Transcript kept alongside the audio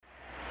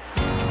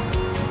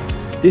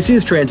This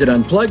is Transit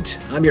Unplugged.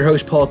 I'm your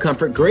host, Paul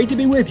Comfort. Great to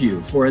be with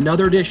you for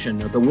another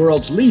edition of the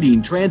world's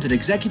leading transit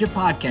executive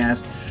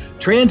podcast,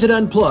 Transit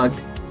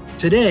Unplugged.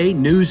 Today,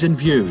 news and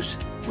views.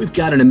 We've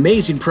got an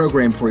amazing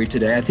program for you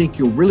today. I think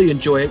you'll really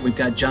enjoy it. We've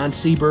got John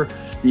Seber,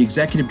 the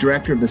Executive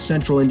Director of the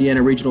Central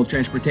Indiana Regional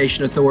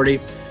Transportation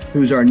Authority,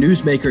 who's our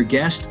newsmaker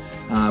guest.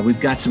 We've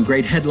got some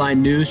great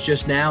headline news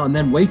just now, and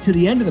then wait to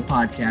the end of the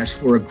podcast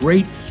for a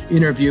great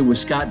interview with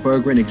Scott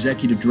Bogren,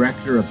 Executive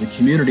Director of the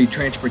Community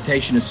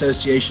Transportation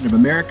Association of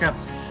America,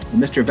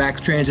 and Mr. Vax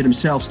Transit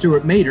himself,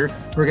 Stuart Mader.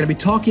 We're going to be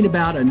talking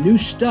about a new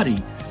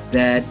study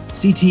that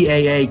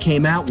CTAA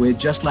came out with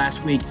just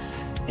last week,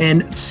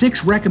 and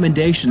 6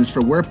 recommendations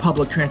for where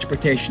public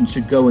transportation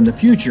should go in the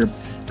future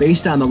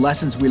based on the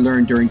lessons we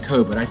learned during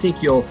COVID. I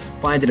think you'll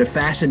find it a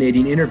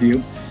fascinating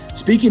interview.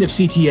 Speaking of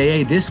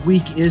CTAA, this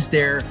week is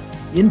their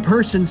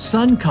in-person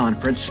SUN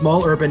conference,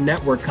 Small Urban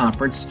Network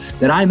Conference,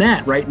 that I'm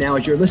at right now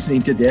as you're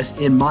listening to this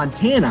in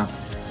Montana,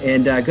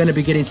 and going to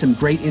be getting some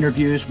great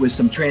interviews with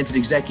some transit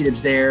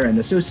executives there and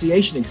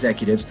association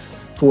executives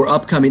for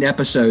upcoming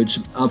episodes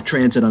of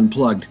Transit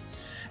Unplugged.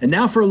 And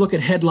now for a look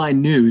at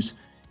headline news.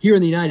 Here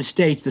in the United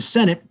States, the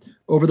Senate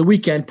over the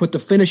weekend put the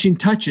finishing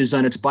touches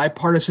on its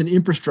bipartisan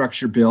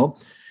infrastructure bill.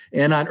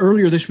 And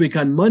earlier this week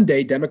on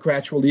Monday,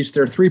 Democrats released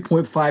their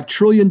 $3.5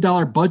 trillion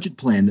budget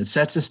plan that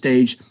sets the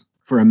stage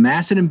for a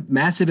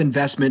massive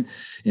investment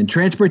in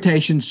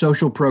transportation,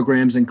 social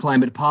programs, and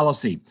climate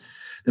policy.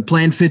 The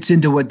plan fits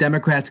into what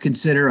Democrats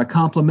consider a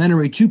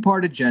complementary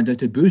two-part agenda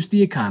to boost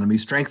the economy,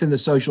 strengthen the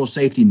social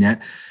safety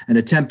net, and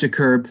attempt to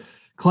curb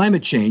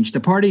climate change. The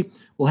party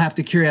will have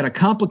to carry out a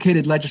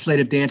complicated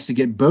legislative dance to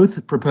get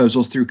both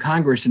proposals through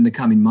Congress in the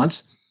coming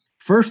months.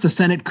 First, the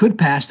Senate could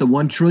pass the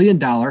 $1 trillion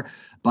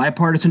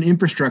bipartisan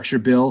infrastructure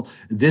bill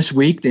this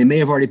week. They may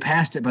have already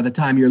passed it by the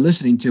time you're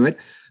listening to it.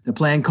 The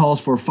plan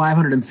calls for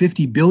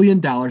 $550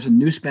 billion in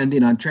new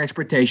spending on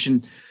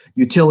transportation,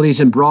 utilities,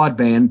 and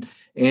broadband,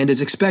 and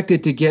is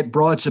expected to get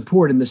broad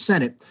support in the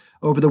Senate.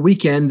 Over the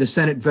weekend, the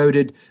Senate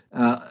voted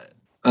a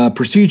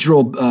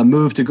procedural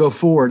move to go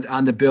forward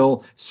on the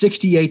bill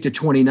 68 to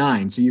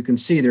 29. So you can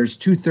see there's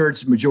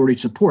 2/3 majority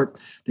support.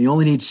 They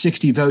only need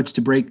 60 votes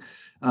to break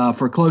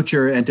for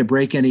cloture and to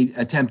break any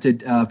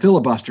attempted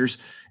filibusters.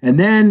 And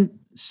then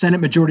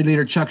Senate Majority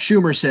Leader Chuck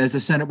Schumer says the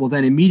Senate will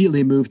then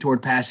immediately move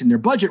toward passing their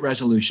budget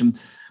resolution,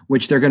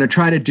 which they're going to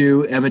try to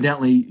do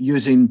evidently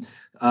using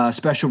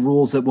special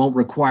rules that won't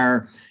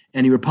require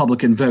any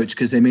Republican votes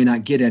because they may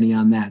not get any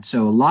on that.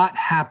 So a lot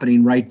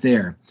happening right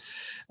there.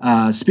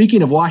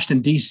 Speaking of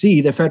Washington, D.C.,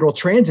 the Federal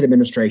Transit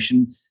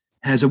Administration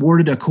has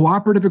awarded a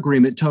cooperative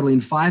agreement totaling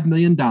 $5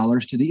 million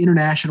to the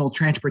International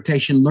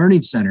Transportation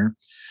Learning Center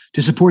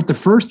to support the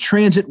first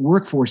transit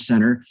workforce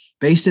center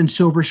based in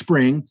Silver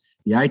Spring.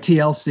 The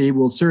ITLC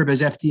will serve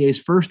as FTA's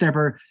first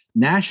ever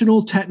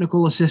National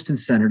Technical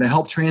Assistance Center to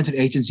help transit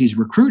agencies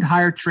recruit,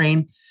 hire,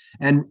 train,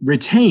 and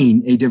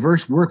retain a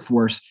diverse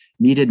workforce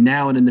needed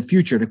now and in the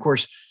future. And of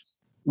course,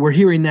 we're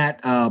hearing that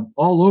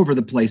all over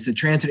the place, that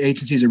transit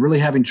agencies are really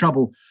having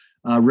trouble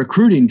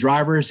recruiting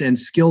drivers and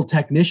skilled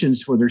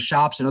technicians for their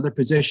shops and other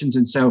positions.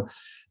 And so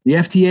the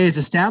FTA has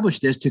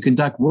established this to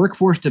conduct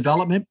workforce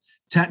development,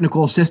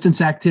 technical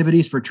assistance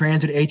activities for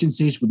transit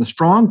agencies with a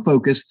strong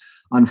focus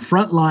on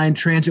frontline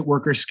transit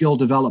worker skill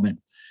development.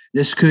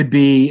 This could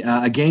be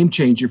a game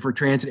changer for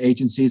transit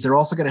agencies. They're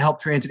also going to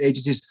help transit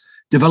agencies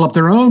develop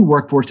their own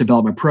workforce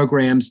development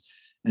programs.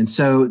 And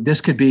so this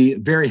could be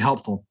very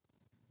helpful.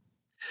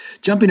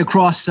 Jumping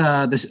across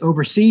this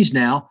overseas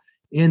now,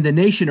 in the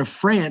nation of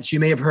France, you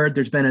may have heard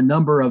there's been a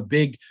number of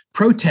big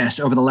protests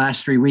over the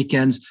last 3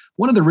 weekends.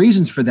 One of the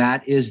reasons for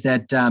that is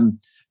that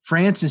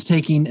France is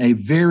taking a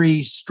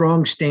very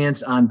strong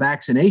stance on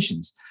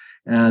vaccinations.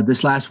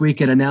 This last week,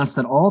 it announced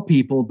that all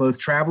people, both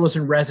travelers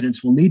and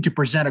residents, will need to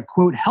present a,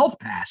 quote, health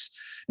pass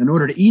in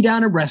order to eat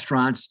out in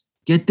restaurants,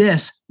 get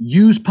this,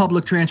 use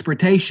public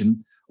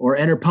transportation, or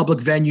enter public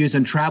venues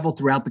and travel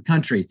throughout the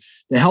country.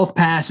 The health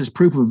pass is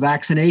proof of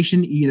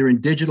vaccination, either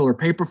in digital or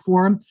paper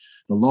form.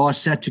 The law is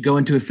set to go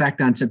into effect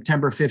on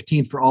September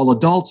 15th for all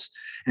adults,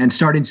 and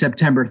starting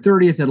September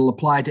 30th, it'll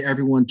apply to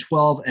everyone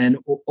 12 and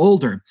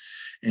older.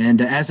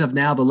 And as of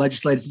now, the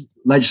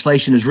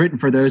legislation is written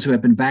for those who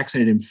have been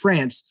vaccinated in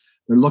France.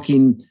 They're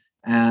looking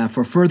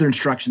for further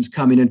instructions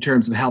coming in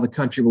terms of how the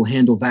country will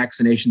handle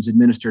vaccinations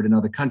administered in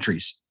other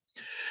countries.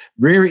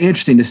 Very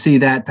interesting to see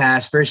that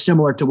pass, very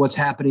similar to what's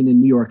happening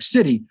in New York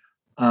City,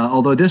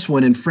 although this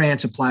one in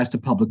France applies to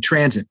public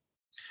transit.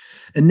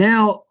 And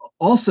now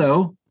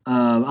also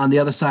on the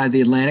other side of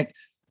the Atlantic,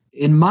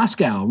 in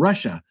Moscow,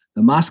 Russia,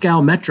 the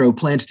Moscow Metro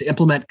plans to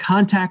implement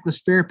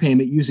contactless fare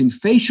payment using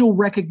facial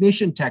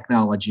recognition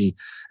technology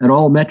at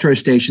all metro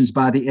stations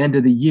by the end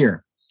of the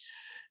year.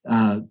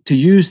 To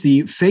use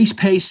the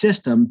FacePay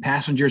system,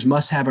 passengers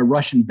must have a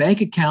Russian bank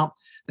account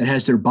that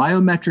has their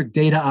biometric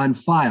data on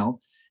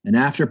file. And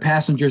after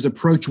passengers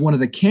approach one of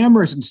the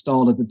cameras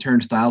installed at the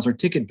turnstiles or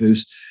ticket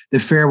booths, the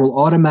fare will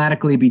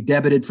automatically be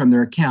debited from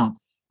their account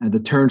and the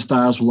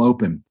turnstiles will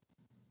open.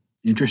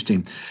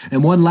 Interesting.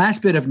 And one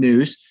last bit of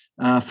news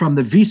from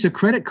the Visa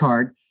credit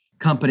card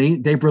company,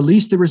 they've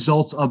released the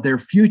results of their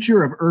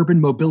Future of Urban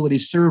Mobility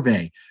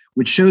survey,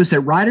 which shows that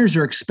riders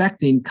are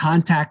expecting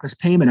contactless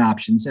payment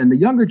options, and the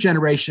younger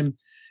generation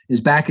is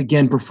back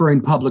again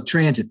preferring public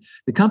transit.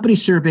 The company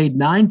surveyed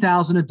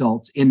 9,000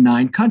 adults in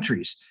 9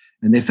 countries,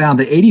 and they found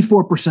that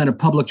 84% of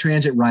public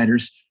transit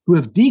riders who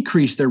have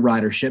decreased their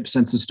ridership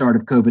since the start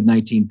of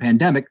COVID-19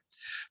 pandemic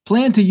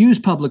plan to use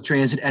public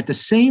transit at the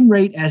same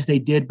rate as they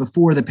did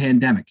before the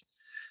pandemic.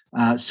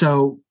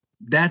 So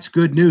that's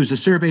good news. The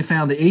survey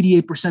found that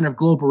 88% of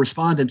global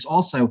respondents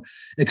also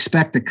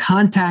expect a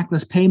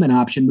contactless payment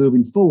option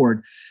moving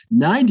forward.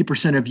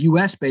 90% of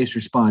US-based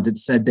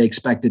respondents said they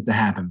expect it to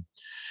happen.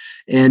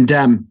 And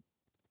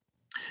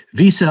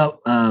Visa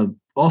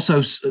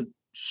also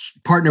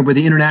partnered with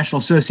the International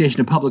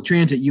Association of Public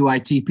Transit,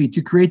 UITP,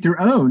 to create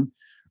their own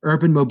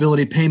urban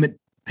mobility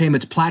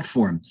payments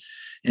platform.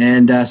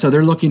 And so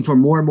they're looking for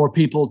more and more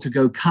people to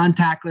go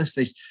contactless.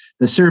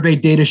 The survey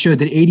data showed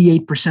that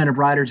 88% of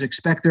riders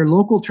expect their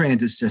local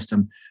transit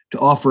system to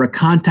offer a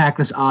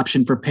contactless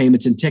option for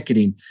payments and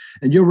ticketing.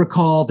 And you'll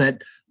recall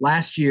that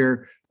last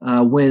year,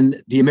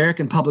 when the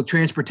American Public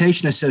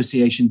Transportation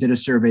Association did a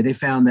survey, they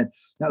found that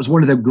that was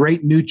one of the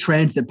great new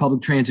trends that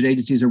public transit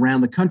agencies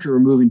around the country were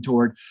moving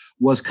toward,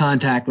 was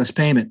contactless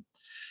payment.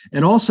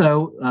 And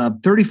also,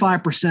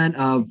 35%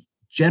 of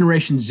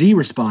Generation Z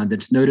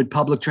respondents noted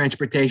public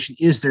transportation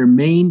is their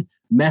main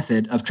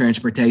method of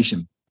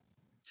transportation.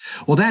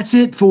 Well, that's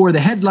it for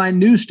the headline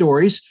news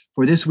stories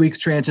for this week's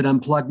Transit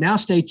Unplugged. Now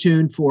stay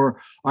tuned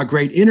for our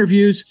great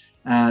interviews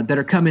that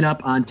are coming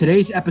up on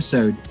today's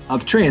episode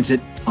of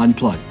Transit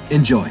Unplugged.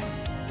 Enjoy.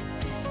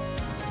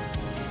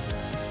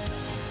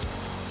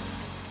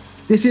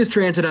 This is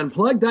Transit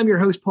Unplugged. I'm your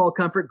host, Paul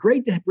Comfort.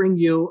 Great to bring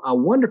you a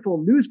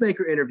wonderful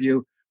newsmaker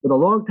interview with a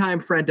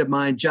longtime friend of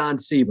mine, John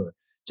Seber.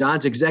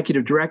 John's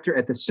executive director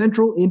at the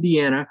Central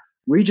Indiana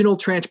Regional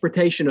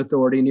Transportation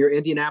Authority near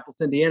Indianapolis,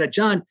 Indiana.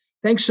 John,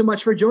 thanks so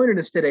much for joining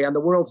us today on the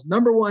world's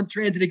 #1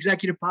 transit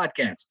executive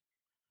podcast.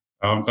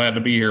 Oh, I'm glad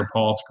to be here,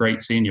 Paul. It's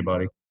great seeing you,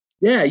 buddy.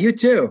 Yeah, you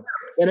too.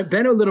 And it's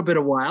been a little bit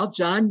of a while.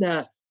 John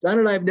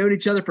and I have known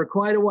each other for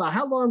quite a while.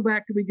 How long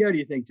back do we go, do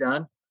you think,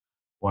 John?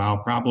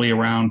 Wow, probably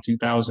around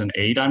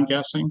 2008, I'm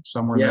guessing,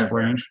 somewhere in that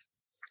range.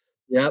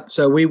 Yep.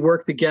 So we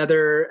worked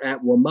together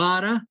at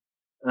WMATA.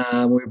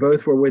 We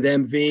both were with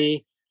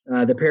MV,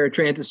 the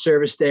paratransit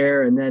service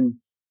there. And then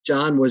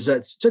John was,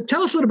 so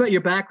tell us a little about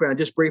your background,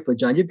 just briefly,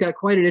 John. You've got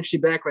quite an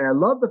interesting background. I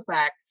love the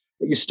fact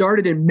that you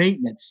started in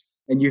maintenance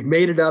and you've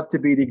made it up to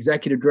be the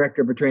executive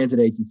director of a transit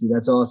agency.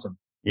 That's awesome.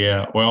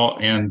 Yeah, well,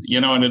 and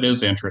it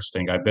is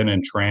interesting. I've been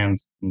in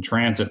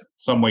transit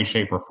some way,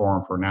 shape, or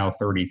form for now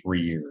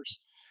 33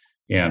 years.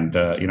 And,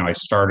 I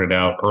started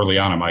out early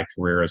on in my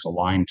career as a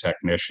line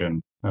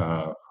technician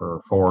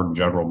for Ford and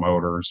General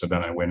Motors. And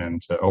then I went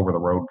into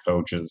over-the-road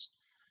coaches,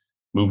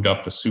 moved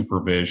up to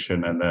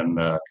supervision, and then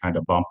kind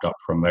of bumped up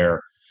from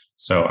there.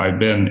 So I've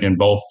been in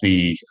both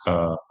the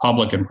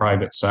public and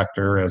private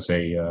sector as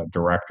a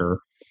director.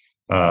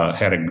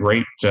 Had a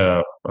great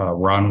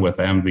run with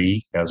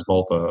MV as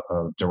both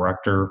a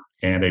director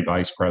and a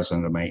vice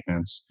president of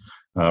maintenance.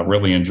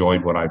 Really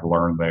enjoyed what I've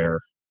learned there.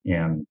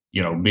 And,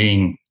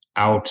 being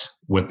out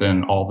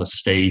within all the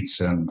states,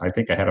 and I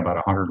think I had about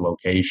 100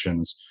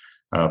 locations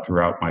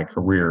throughout my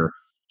career,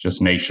 just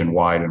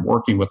nationwide, and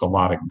working with a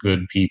lot of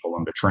good people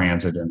in the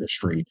transit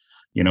industry.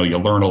 You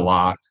learn a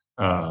lot,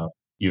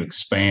 you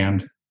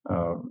expand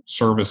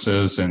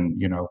services,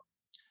 and,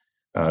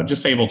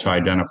 just able to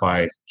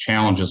identify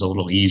challenges a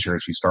little easier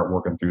as you start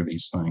working through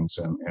these things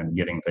and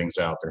getting things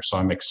out there. So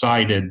I'm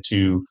excited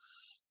to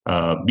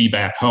be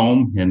back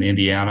home in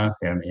Indiana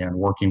and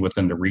working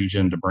within the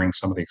region to bring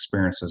some of the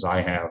experiences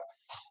I have,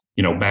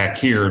 back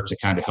here to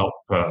kind of help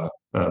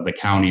the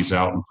counties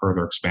out and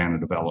further expand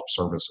and develop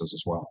services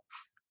as well.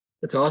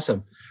 That's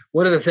awesome.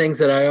 One of the things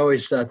that I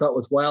always thought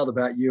was wild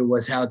about you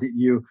was how that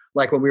you,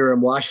 like when we were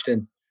in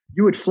Washington,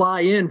 you would fly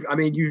in. I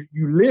mean, you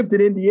lived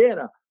in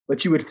Indiana,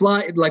 but you would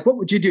fly, like, what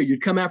would you do?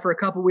 You'd come out for a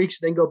couple of weeks,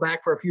 then go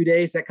back for a few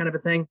days, that kind of a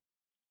thing?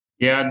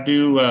 Yeah, I'd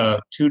do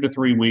 2 to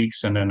 3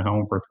 weeks and then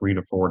home for 3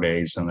 to 4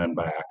 days and then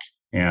back.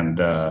 And,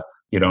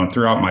 and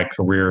throughout my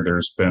career,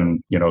 there's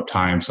been,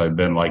 times I've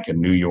been like in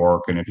New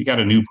York. And if you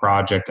got a new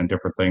project and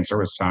different things, there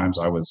was times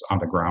I was on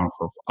the ground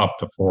for up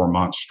to 4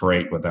 months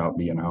straight without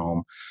being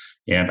home.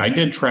 And I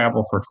did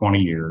travel for 20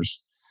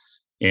 years.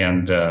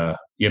 And,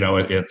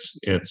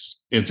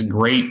 it's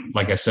great.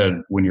 Like I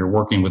said, when you're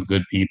working with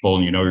good people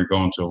and, you're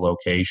going to a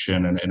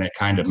location and it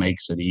kind of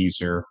makes it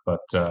easier.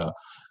 But,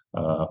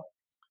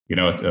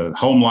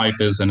 home life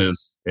isn't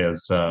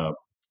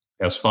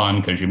as fun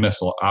because you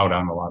miss out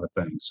on a lot of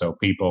things. So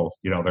people,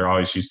 they're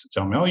always used to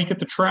tell me, oh, you get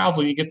to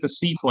travel, you get to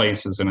see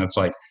places. And it's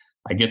like,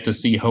 I get to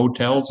see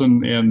hotels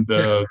and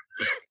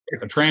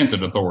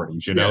transit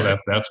authorities,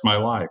 that's my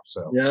life.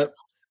 So, yeah.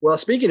 Well,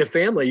 speaking of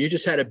family, you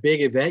just had a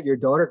big event. Your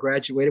daughter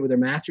graduated with her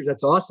master's.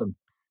 That's awesome.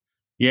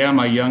 Yeah,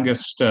 my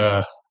youngest,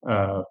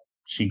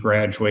 she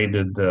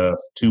graduated 2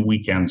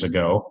 weekends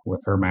ago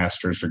with her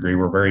master's degree.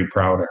 We're very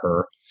proud of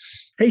her.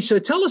 Hey, so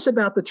tell us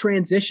about the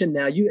transition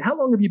now. How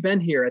long have you been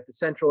here at the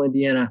Central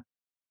Indiana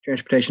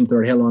Transportation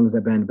Authority. How long has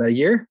that been? About a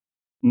year?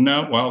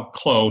 No, well,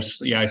 close.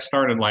 Yeah, I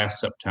started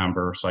last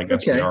September, so I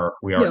guess we Okay. are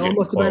Yeah, getting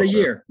almost about a closer.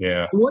 year.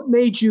 Yeah. What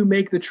made you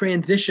make the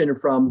transition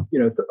from,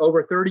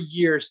 over 30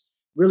 years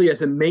really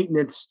as a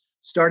maintenance,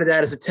 started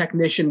out as a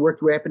technician,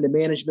 worked your way up into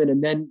management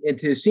and then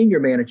into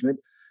senior management?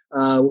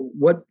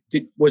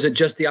 Was it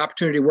just the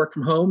opportunity to work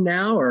from home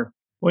now or?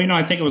 Well,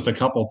 I think it was a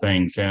couple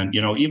things, and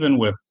even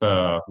with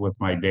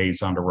my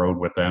days on the road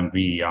with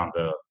MV on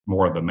the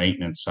more of the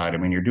maintenance side, I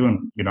mean, you're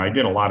doing, I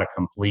did a lot of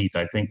complete,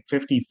 I think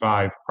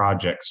 55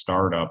 project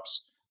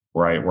startups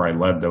where I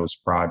led those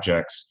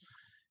projects,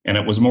 and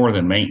it was more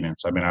than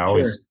maintenance. I mean, I Sure.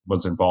 always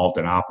was involved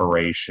in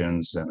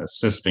operations and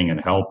assisting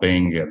and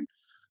helping, and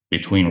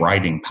between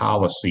writing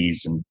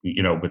policies and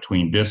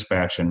between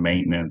dispatch and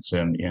maintenance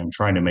and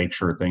trying to make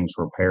sure things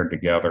were paired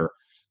together.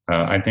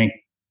 I think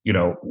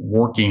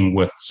working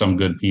with some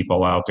good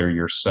people out there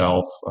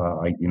yourself,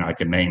 I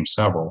can name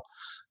several,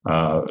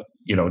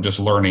 just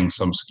learning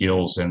some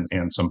skills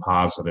and some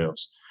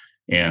positives.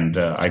 And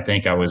I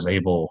think I was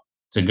able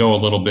to go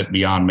a little bit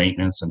beyond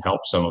maintenance and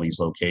help some of these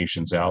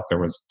locations out. There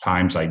was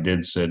times I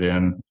did sit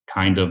in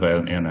kind of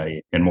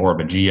in more of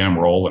a GM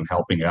role and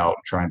helping out,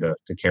 trying to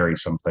carry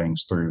some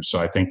things through. So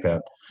I think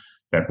that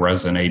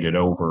resonated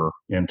over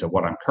into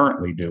what I'm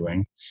currently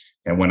doing.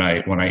 And when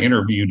I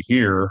interviewed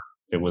here,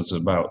 it was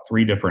about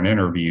 3 different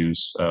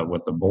interviews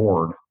with the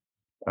board,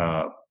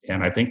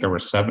 and I think there were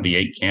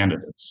 78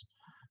 candidates.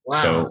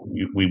 Wow. So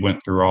we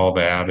went through all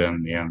that,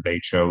 and they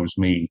chose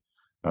me.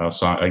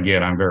 So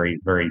again, I'm very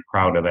very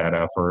proud of that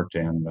effort,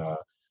 and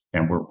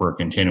we're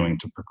continuing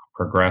to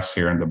progress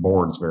here, and the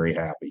board's very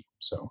happy.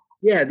 So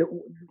Yeah,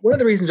 one of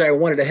the reasons I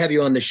wanted to have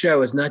you on the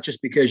show is not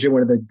just because you're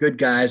one of the good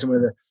guys and one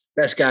of the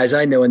best guys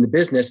I know in the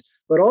business,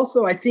 but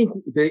also I think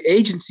the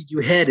agency you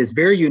head is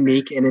very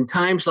unique. And in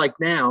times like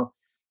now,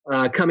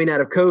 coming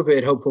out of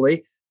COVID,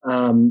 hopefully,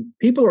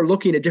 people are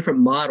looking at different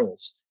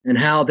models and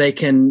how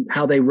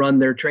they run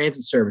their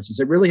transit services.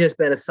 It really has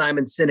been a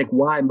Simon Sinek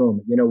why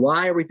moment.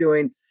 Why are we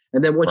doing?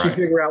 And then once you right.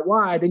 figure out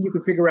why, then you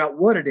can figure out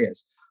what it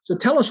is. So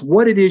tell us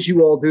what it is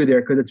you all do there,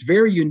 because it's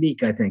very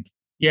unique, I think.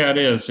 Yeah, it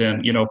is.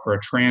 And, for a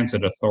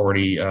transit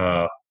authority,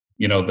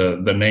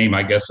 the name,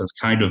 I guess, is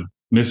kind of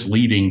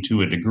misleading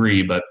to a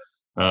degree, but,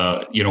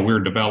 we were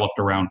developed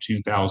around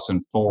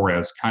 2004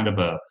 as kind of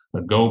a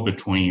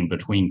go-between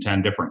between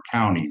 10 different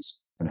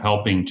counties and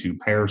helping to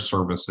pair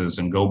services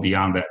and go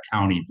beyond that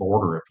county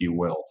border, if you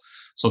will.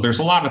 So there's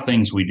a lot of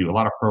things we do, a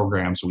lot of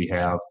programs we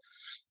have,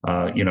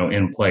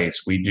 in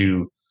place. We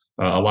do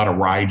a lot of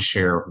ride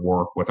share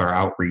work with our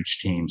outreach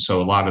team.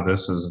 So a lot of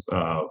this is,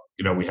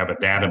 we have a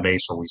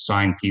database where we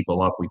sign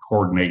people up. We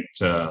coordinate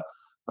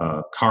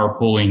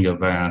carpooling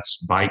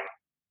events, bike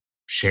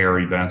share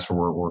events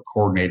where we're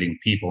coordinating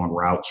people and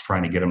routes,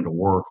 trying to get them to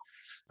work,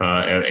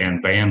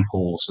 and van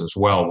pools as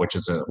well, which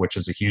is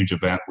a huge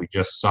event. We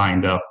just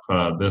signed up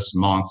this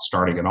month,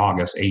 starting in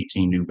August,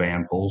 18 new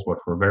van pools, which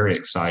we're very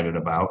excited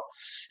about.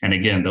 And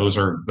again, those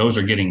are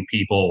getting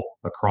people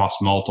across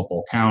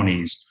multiple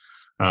counties.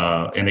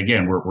 And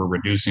again, we're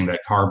reducing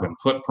that carbon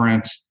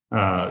footprint.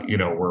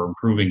 We're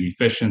improving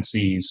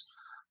efficiencies,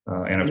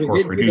 and of You're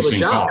course, getting people the reducing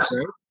jobs, costs.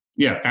 right?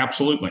 Yeah,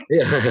 absolutely.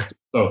 Yeah.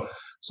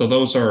 So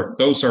those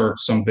are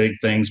some big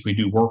things. We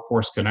do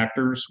workforce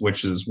connectors,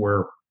 which is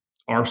where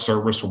our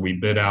service, where we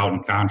bid out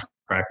and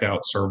contract out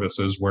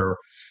services where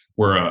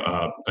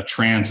a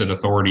transit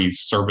authority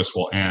service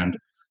will end.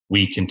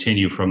 We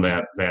continue from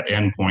that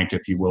endpoint,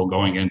 if you will,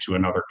 going into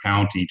another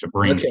county to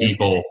bring Okay.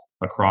 people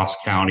across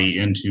county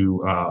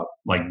into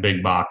like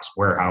big box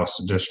warehouse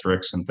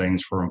districts and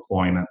things for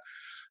employment.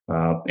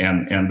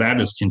 And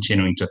that is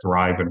continuing to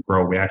thrive and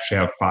grow. We actually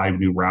have 5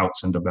 new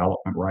routes in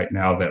development right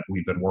now that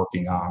we've been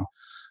working on.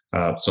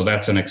 So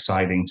that's an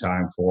exciting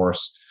time for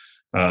us.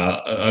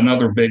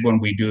 Another big one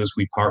we do is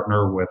we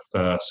partner with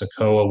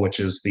SACOA, which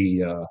is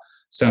the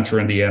Central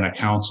Indiana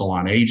Council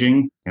on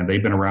Aging, and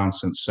they've been around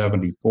since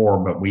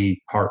 '74. But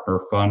we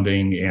partner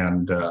funding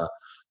and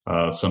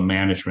some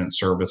management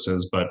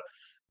services. But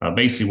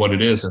basically, what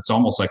it is, it's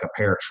almost like a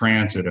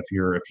paratransit. If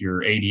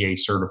you're ADA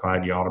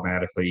certified, you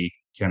automatically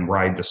can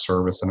ride the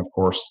service, and of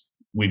course,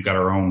 we've got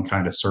our own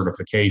kind of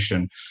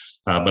certification.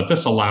 But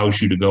this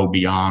allows you to go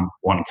beyond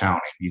one county.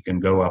 You can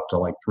go up to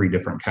like 3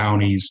 different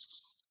counties.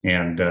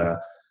 And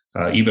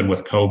even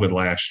with COVID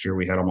last year,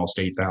 we had almost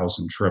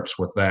 8,000 trips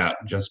with that.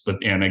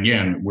 And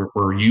again,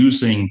 we're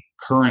using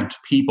current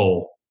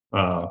people,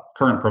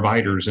 current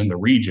providers in the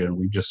region.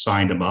 We just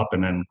signed them up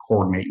and then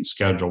coordinate and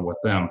schedule with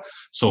them.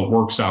 So it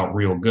works out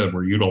real good.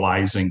 We're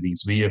utilizing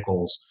these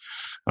vehicles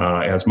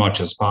as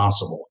much as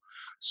possible.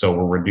 So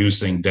we're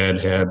reducing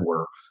deadhead.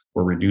 We're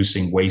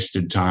reducing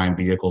wasted time,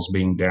 vehicles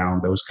being down,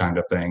 those kind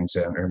of things,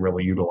 and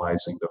really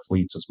utilizing the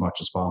fleets as much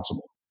as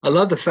possible. I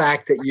love the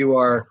fact that you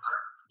are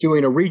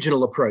doing a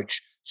regional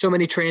approach. So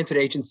many transit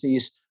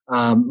agencies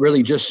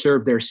really just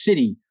serve their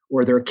city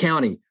or their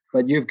county,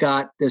 but you've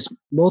got this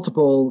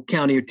multiple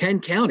county or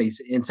 10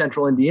 counties in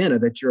central Indiana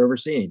that you're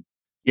overseeing.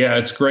 Yeah,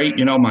 it's great.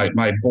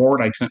 My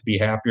board, I couldn't be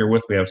happier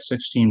with. We have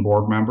 16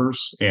 board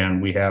members,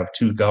 and we have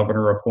two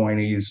governor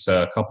appointees,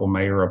 a couple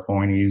mayor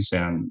appointees,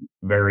 and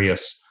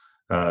various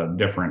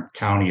different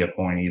county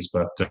appointees.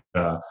 But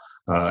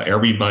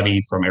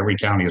everybody from every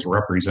county is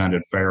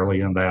represented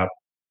fairly in that.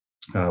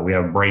 We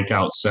have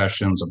breakout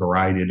sessions, a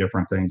variety of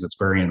different things. It's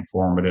very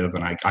informative,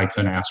 and I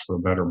couldn't ask for a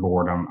better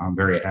board. I'm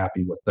very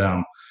happy with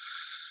them.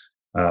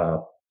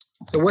 So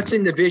what's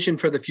in the vision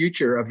for the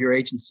future of your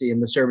agency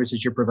and the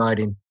services you're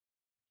providing?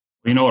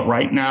 You know what?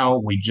 Right now,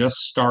 we just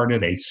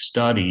started a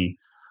study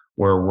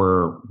where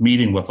we're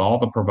meeting with all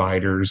the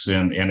providers,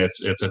 and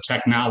it's a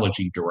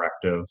technology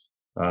directive,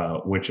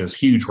 which is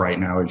huge right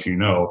now, as you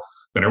know.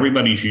 But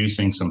everybody's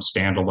using some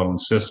standalone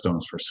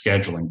systems for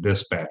scheduling,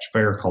 dispatch,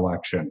 fare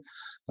collection,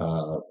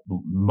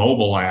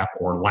 mobile app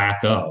or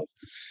lack of.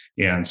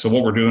 And so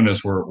what we're doing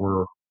is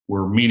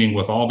we're meeting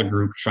with all the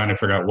groups, trying to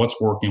figure out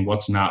what's working,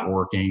 what's not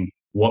working,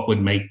 what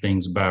would make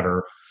things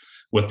better,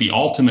 with the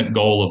ultimate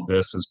goal of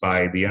this is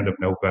by the end of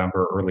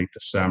November, early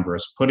December,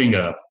 is putting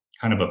a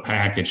kind of a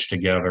package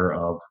together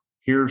of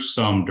here's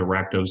some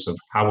directives of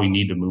how we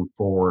need to move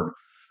forward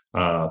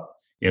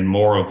in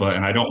more of a,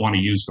 and I don't want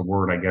to use the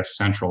word, I guess,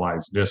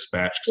 centralized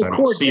dispatch because I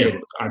don't see it.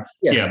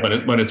 Yeah,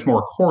 but it's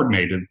more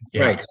coordinated.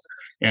 Yeah. Right.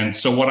 And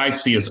so what I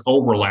see is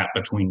overlap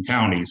between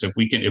counties. If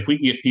we can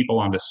get people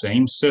on the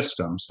same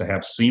systems to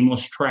have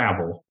seamless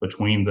travel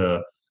between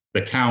the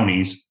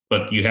counties,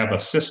 but you have a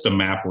system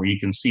map where you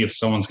can see if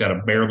someone's got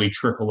to barely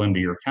trickle into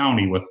your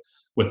county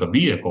with a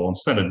vehicle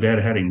instead of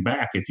deadheading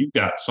back. If you've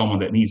got someone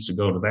that needs to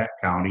go to that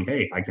county,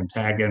 hey, I can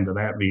tag into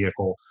that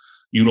vehicle,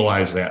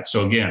 utilize that.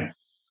 So again,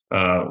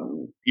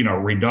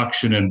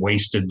 reduction in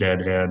wasted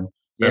deadhead,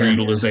 better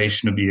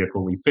utilization of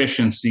vehicle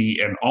efficiency,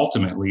 and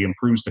ultimately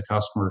improves the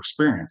customer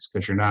experience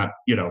because you're not,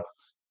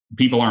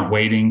 people aren't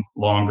waiting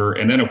longer.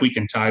 And then if we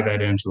can tie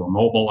that into a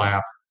mobile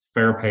app,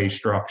 fair pay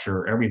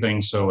structure,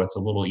 everything, so it's a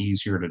little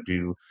easier to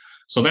do.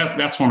 So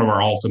that's one of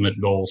our ultimate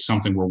goals,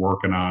 something we're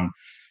working on.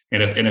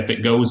 And if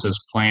it goes as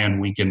planned,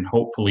 we can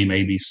hopefully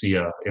maybe see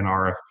an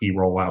RFP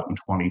rollout in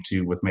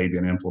 22 with maybe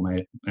an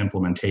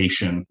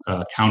implementation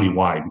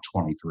countywide in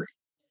 23.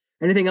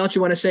 Anything else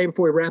you want to say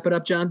before we wrap it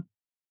up, John?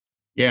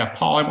 Yeah,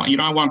 Paul,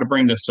 I wanted to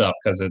bring this up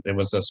because it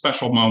was a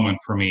special moment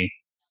for me.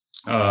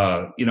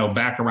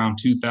 Back around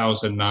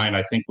 2009,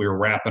 I think we were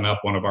wrapping up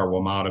one of our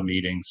WMATA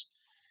meetings,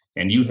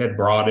 and you had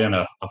brought in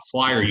a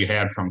flyer you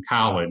had from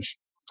college.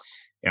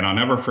 And I'll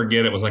never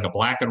forget, it was like a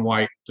black and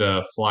white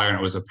flyer, and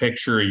it was a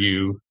picture of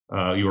you.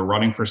 You were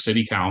running for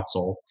city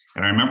council.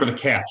 And I remember the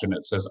caption.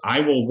 It says,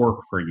 "I will work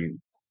for you."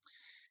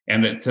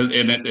 And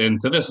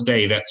to this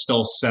day, that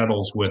still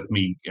settles with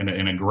me in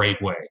a great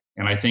way.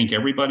 And I think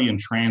everybody in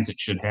transit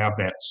should have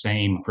that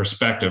same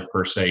perspective,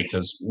 per se,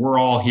 because we're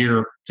all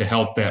here to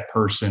help that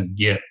person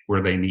get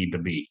where they need to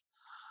be.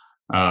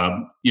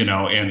 And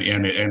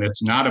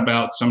it's not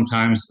about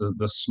sometimes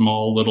the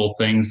small little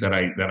things that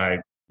I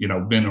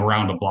been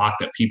around the block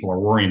that people are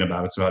worrying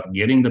about. It's about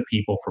getting the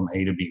people from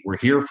A to B. We're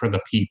here for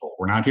the people.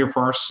 We're not here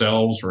for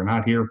ourselves. We're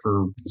not here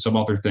for some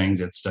other things.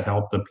 It's to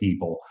help the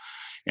people.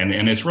 And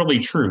it's really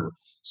true.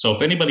 So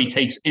if anybody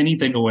takes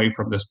anything away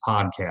from this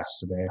podcast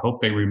today, I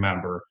hope they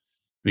remember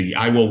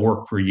I will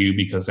work for you,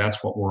 because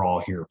that's what we're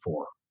all here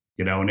for.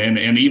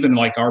 And even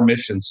like our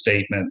mission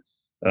statement,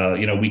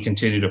 we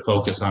continue to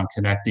focus on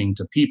connecting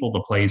to people,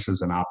 to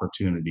places, and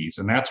opportunities.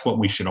 And that's what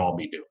we should all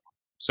be doing.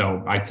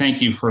 So I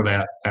thank you for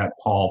that,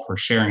 Paul, for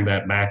sharing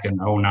that back in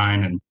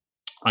 2009. And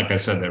like I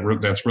said,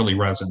 that's really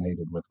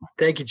resonated with me.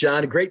 Thank you,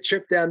 John. A great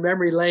trip down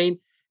memory lane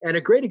and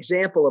a great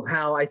example of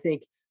how I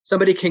think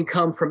somebody can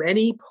come from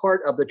any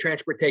part of the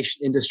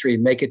transportation industry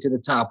and make it to the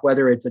top,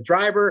 whether it's a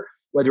driver,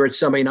 whether it's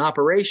somebody in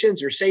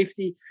operations or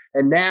safety,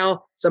 and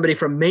now somebody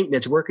from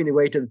maintenance working their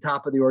way to the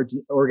top of the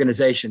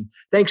organization.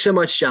 Thanks so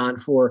much, John,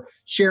 for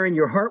sharing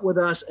your heart with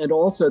us and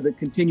also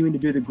continuing to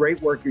do the great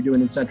work you're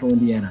doing in Central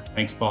Indiana.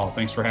 Thanks, Paul.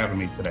 Thanks for having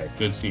me today.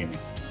 Good seeing you.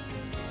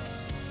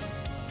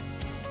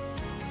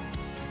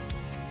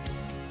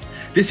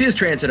 This is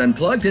Transit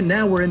Unplugged, and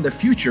now we're in the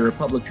future of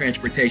public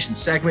transportation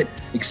segment.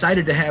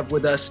 Excited to have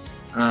with us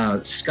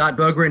Scott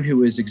Bogren,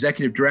 who is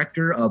Executive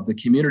Director of the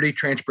Community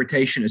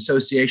Transportation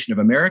Association of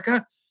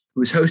America,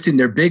 who is hosting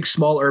their Big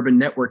Small Urban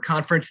Network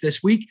Conference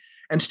this week,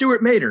 and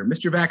Stuart Mader,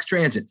 Mr. Vax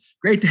Transit.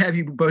 Great to have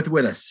you both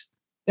with us.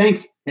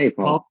 Thanks. Hey,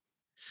 Paul.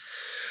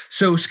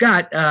 So,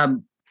 Scott,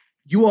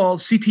 you all,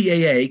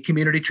 CTAA,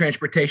 Community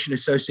Transportation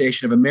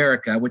Association of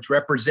America, which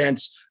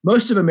represents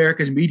most of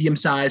America's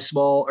medium-sized,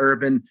 small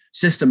urban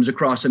systems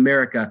across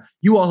America,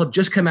 you all have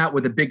just come out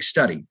with a big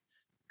study.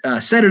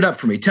 Set it up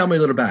for me. Tell me a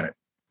little about it.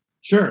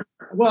 Sure.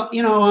 Well,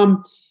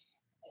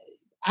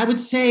 I would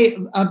say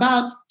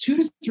about 2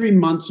 to 3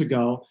 months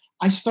ago,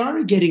 I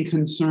started getting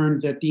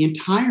concerned that the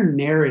entire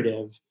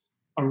narrative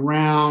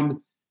around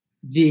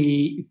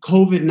the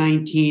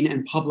COVID-19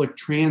 and public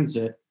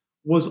transit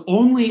was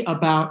only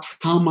about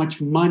how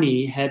much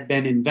money had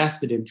been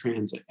invested in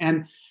transit.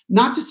 And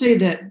not to say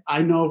that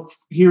I know,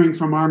 hearing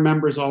from our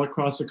members all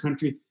across the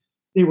country,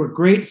 they were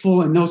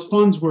grateful and those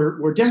funds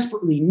were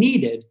desperately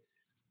needed.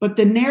 But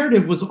the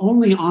narrative was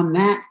only on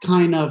that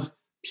kind of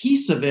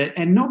piece of it.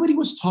 And nobody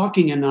was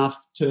talking enough,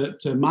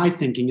 to my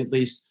thinking at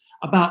least,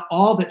 about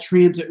all that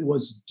transit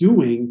was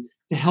doing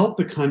to help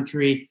the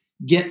country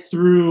get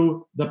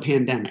through the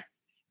pandemic.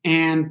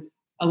 And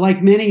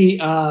like many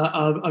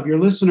of your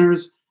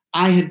listeners,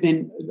 I had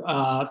been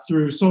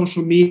through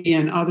social media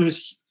and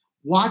others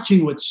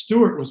watching what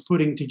Stuart was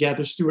putting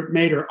together, Stuart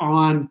Mader,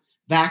 on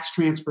Vax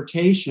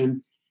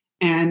transportation.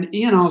 And,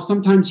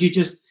 sometimes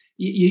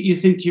you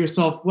think to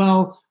yourself,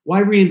 well,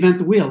 why reinvent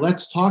the wheel?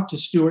 Let's talk to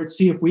Stuart,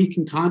 see if we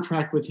can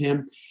contract with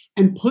him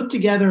and put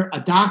together a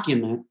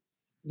document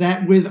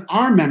that with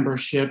our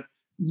membership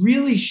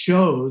really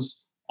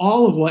shows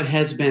all of what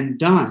has been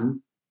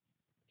done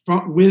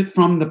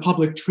from the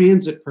public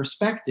transit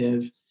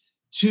perspective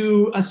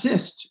to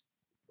assist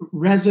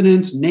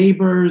residents,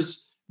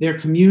 neighbors, their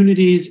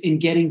communities in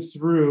getting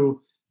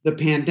through the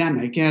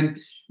pandemic. And,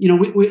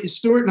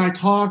 Stuart and I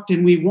talked,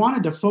 and we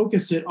wanted to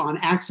focus it on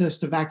access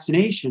to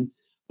vaccination.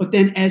 But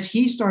then as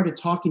he started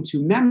talking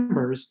to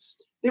members,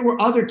 there were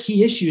other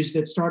key issues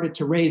that started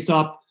to raise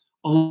up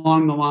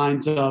along the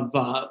lines of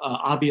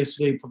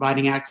obviously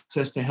providing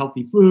access to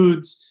healthy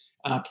foods,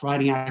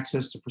 providing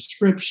access to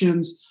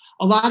prescriptions,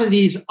 a lot of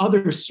these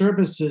other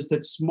services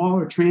that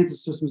smaller transit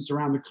systems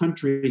around the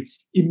country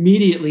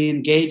immediately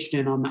engaged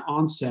in on the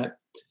onset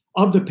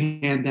of the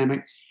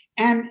pandemic.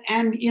 And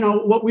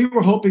what we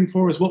were hoping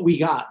for was what we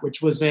got,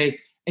 which was a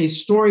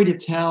story to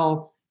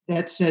tell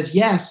that says,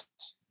 yes,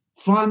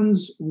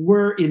 funds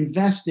were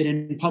invested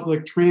in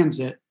public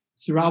transit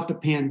throughout the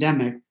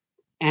pandemic,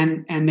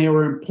 and they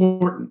were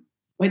important.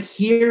 But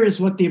here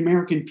is what the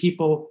American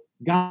people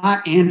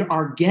got and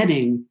are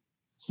getting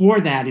for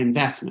that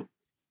investment.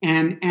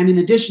 And in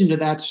addition to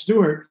that,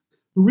 Stuart,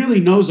 who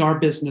really knows our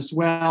business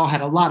well,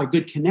 had a lot of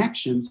good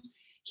connections,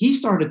 he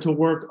started to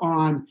work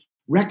on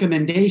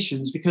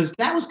recommendations, because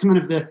that was kind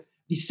of the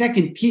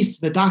second piece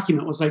of the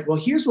document. Was like, well,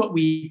 here's what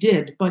we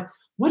did, but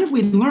what have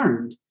we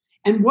learned?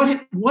 And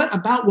what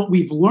about what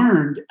we've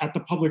learned at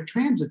the public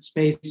transit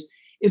space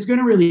is going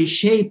to really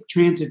shape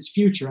transit's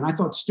future? And I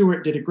thought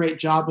Stuart did a great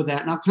job with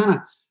that. And I'll kind of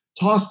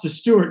toss to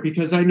Stuart,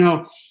 because I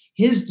know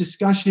his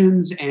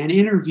discussions and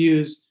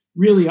interviews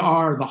really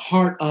are the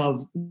heart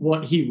of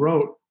what he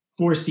wrote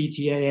for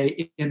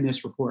CTAA in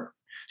this report.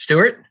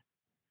 Stuart,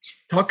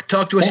 talk to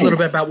us Thanks. a little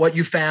bit about what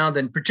you found.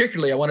 And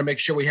particularly, I want to make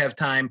sure we have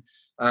time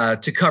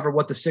to cover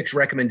what the 6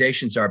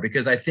 recommendations are,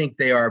 because I think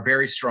they are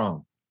very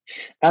strong.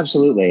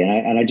 Absolutely.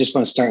 And I just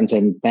want to start and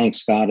say thanks,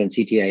 Scott and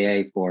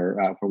CTAA,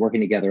 for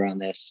working together on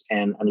this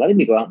and letting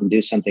me go out and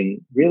do something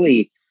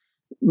really,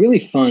 really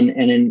fun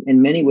and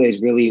in many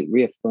ways really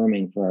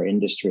reaffirming for our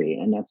industry.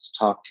 And that's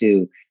I talked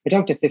to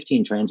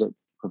 15 transit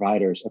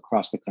providers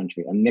across the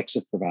country, a mix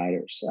of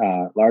providers,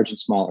 large and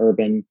small,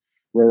 urban,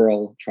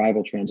 rural,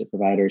 tribal transit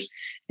providers.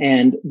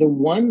 And the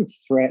one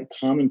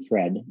common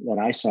thread that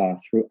I saw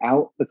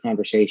throughout the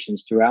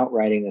conversations, throughout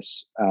writing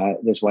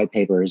this white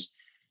paper is,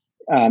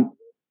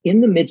 in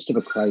the midst of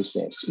a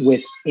crisis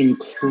with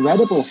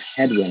incredible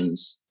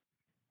headwinds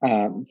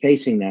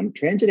facing them,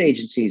 transit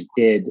agencies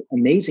did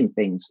amazing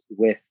things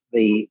with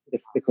the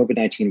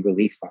COVID-19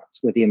 relief funds,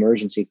 with the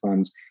emergency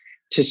funds,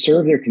 to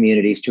serve their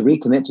communities, to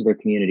recommit to their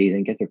communities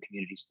and get their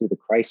communities through the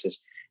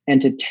crisis,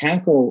 and to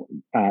tackle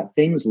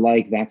things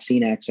like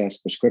vaccine access,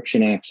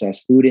 prescription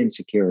access, food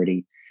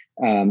insecurity,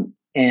 and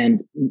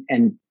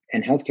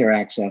healthcare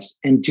access,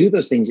 and do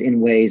those things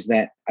in ways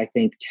that I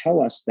think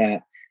tell us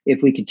that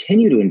if we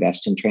continue to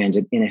invest in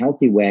transit in a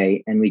healthy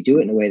way, and we do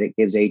it in a way that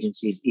gives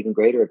agencies even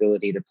greater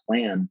ability to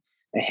plan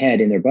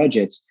ahead in their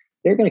budgets,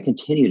 they're going to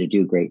continue to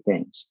do great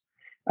things.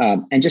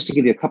 And just to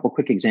give you a couple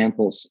quick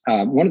examples,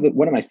 one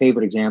of my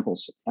favorite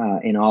examples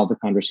in all the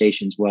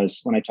conversations was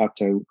when I talked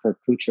to Kirk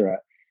Kuchera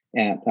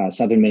at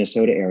Southern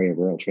Minnesota Area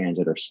Rural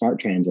Transit, or Smart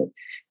Transit.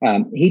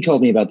 He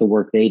told me about the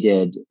work they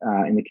did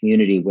in the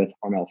community with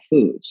Hormel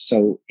Foods.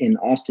 So in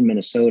Austin,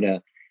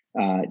 Minnesota,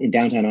 in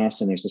downtown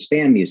Austin, there's the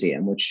Spam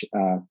Museum, which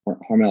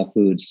Hormel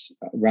Foods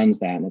runs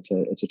that, and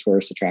it's a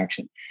tourist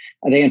attraction.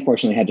 They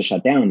unfortunately had to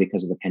shut down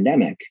because of the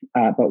pandemic.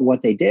 But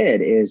what they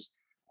did is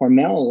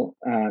Hormel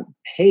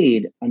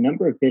paid a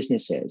number of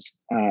businesses,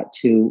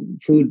 to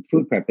food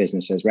prep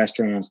businesses,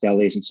 restaurants,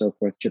 delis, and so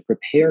forth, to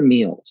prepare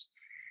meals,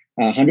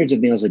 hundreds of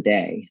meals a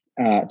day,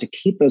 to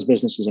keep those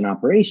businesses in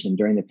operation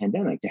during the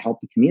pandemic, to help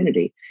the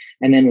community.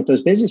 And then what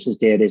those businesses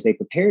did is they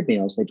prepared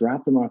meals, they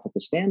dropped them off at the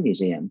Spam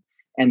Museum,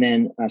 and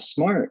then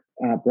Smart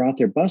brought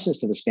their buses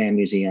to the Spam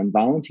Museum.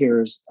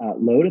 Volunteers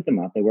loaded them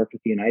up. They worked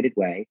with the United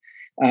Way,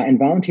 and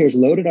volunteers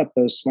loaded up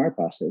those Smart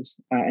buses,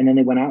 and then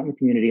they went out in the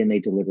community and they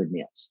delivered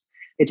meals.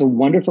 It's a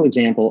wonderful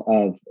example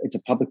of, it's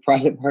a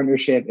public-private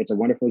partnership. It's a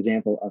wonderful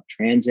example of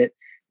transit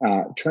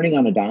turning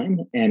on a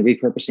dime and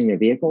repurposing their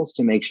vehicles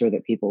to make sure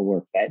that people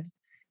were fed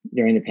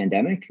during the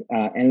pandemic.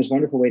 And it was a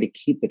wonderful way to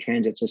keep the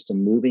transit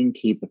system moving,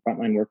 keep the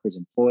frontline workers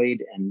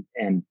employed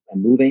and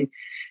moving.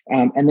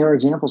 And there are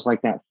examples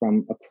like that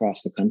from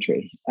across the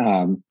country.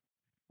 And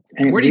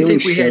where do you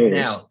think we head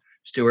now,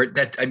 Stuart?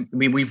 That, I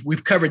mean,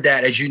 we've covered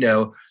that, as you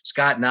know,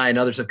 Scott and I and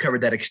others have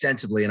covered that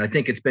extensively. And I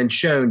think it's been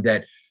shown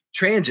that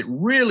transit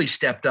really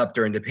stepped up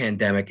during the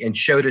pandemic and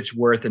showed its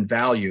worth and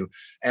value.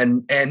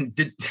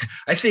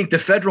 I think the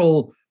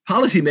federal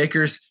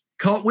policymakers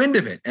caught wind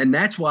of it. And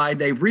that's why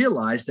they've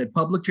realized that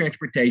public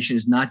transportation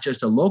is not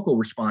just a local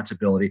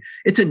responsibility.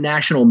 It's a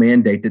national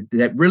mandate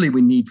that really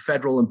we need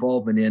federal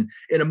involvement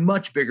in a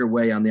much bigger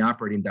way on the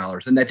operating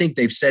dollars. And I think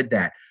they've said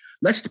that.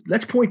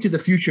 Let's point to the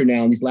future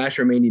now in these last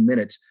remaining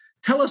minutes.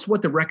 Tell us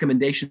what the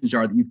recommendations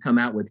are that you've come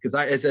out with, because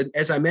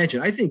as I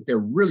mentioned, I think they're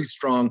really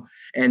strong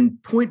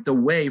and point the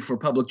way for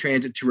public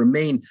transit to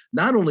remain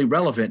not only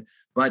relevant,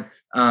 but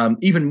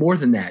even more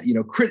than that.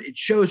 It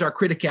shows our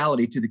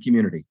criticality to the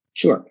community.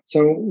 Sure.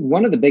 So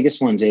one of the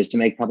biggest ones is to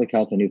make public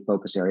health a new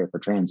focus area for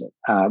transit.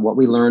 What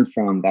we learned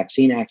from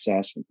vaccine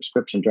access, from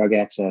prescription drug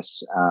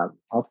access,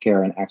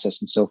 healthcare and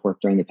access and so forth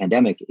during the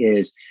pandemic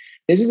is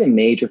this is a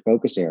major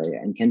focus area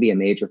and can be a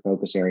major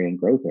focus area and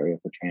growth area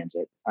for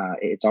transit.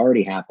 It's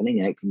already happening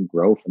and it can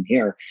grow from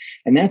here.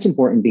 And that's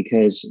important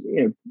because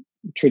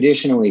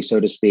traditionally,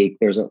 so to speak,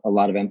 there's a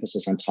lot of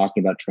emphasis on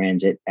talking about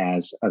transit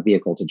as a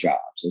vehicle to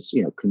jobs, as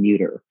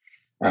commuter.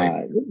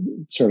 Right.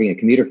 Serving a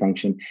commuter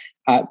function.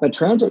 But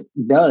transit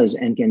does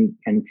and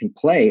can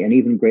play an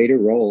even greater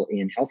role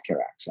in healthcare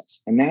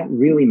access. And that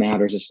really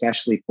matters,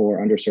 especially for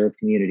underserved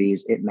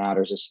communities. It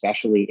matters,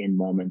 especially in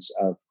moments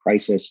of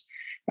crisis.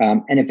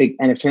 And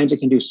if transit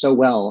can do so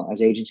well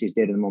as agencies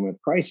did in the moment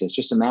of crisis,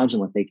 just imagine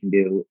what they can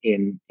do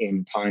in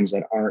times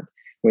that aren't,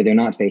 where they're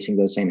not facing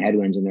those same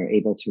headwinds and they're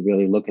able to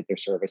really look at their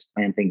service,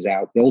 plan things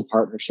out, build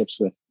partnerships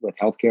with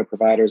healthcare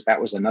providers.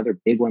 That was another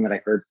big one that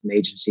I heard from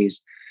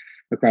agencies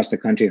across the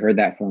country. Heard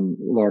that from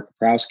Laura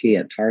Kaprowski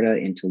at TARTA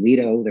in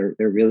Toledo.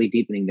 They're really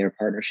deepening their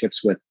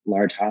partnerships with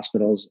large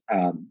hospitals,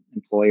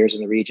 employers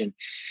in the region.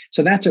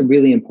 So that's a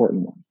really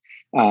important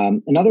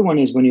one. Another one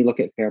is when you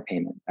look at fair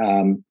payment,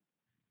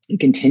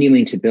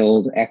 continuing to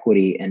build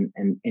equity and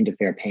into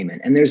fair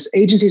payment. And there's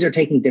agencies are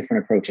taking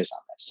different approaches on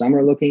this. Some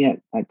are looking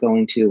at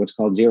going to what's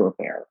called zero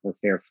fare or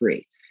fare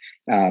free.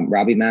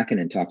 Robbie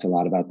Mackinnon talked a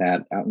lot about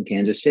that out in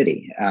Kansas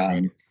City.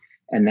 And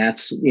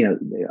that's,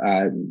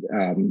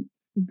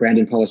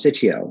 Brandon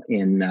Polisicchio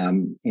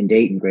in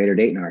Dayton, Greater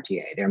Dayton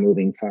RTA. They're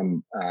moving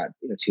from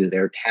to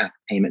their TAP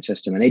payment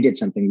system, and they did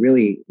something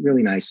really,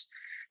 really nice.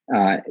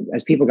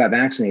 As people got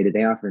vaccinated,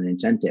 they offered an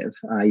incentive.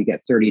 You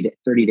get 30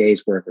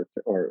 days worth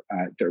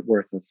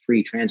of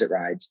free transit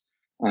rides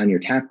on your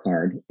TAP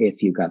card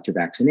if you got your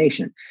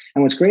vaccination.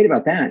 And what's great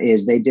about that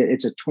is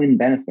it's a twin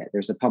benefit.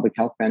 There's the public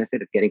health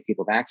benefit of getting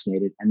people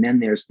vaccinated, and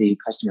then there's the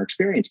customer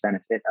experience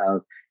benefit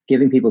of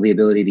giving people the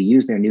ability to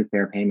use their new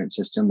fair payment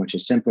system, which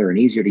is simpler and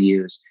easier to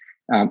use,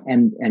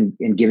 and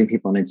giving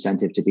people an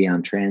incentive to be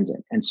on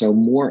transit. And so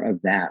more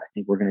of that, I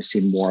think we're going to see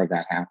more of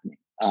that happening.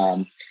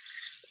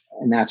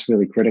 And that's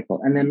really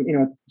critical. And then,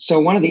 so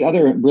one of the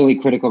other really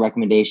critical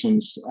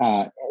recommendations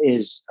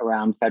is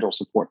around federal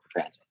support for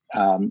transit,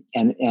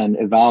 and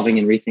evolving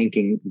and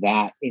rethinking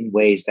that in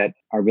ways that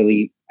are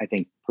really, I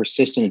think,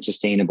 persistent and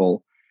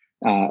sustainable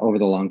over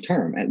the long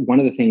term. And one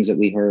of the things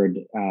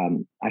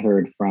that I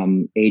heard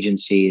from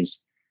agencies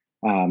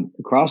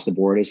across the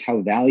board is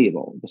how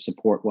valuable the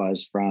support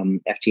was from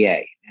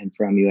FTA and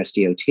from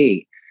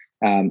USDOT,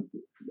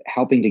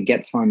 helping to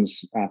get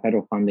funds,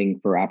 federal funding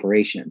for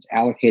operations,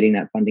 allocating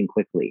that funding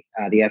quickly.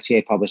 The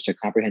FTA published a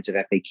comprehensive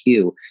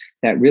FAQ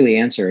that really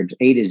answered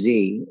A to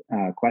Z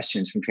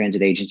questions from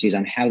transit agencies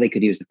on how they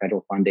could use the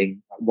federal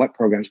funding, what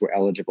programs were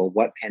eligible,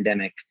 what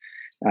pandemic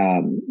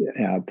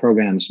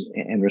programs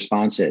and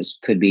responses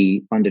could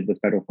be funded with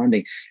federal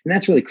funding. And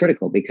that's really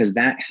critical because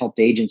that helped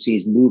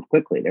agencies move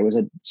quickly. There was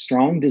a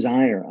strong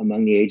desire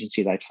among the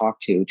agencies I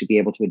talked to be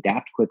able to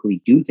adapt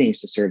quickly, do things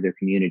to serve their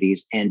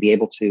communities, and be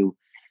able to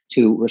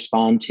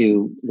respond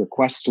to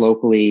requests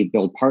locally,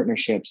 build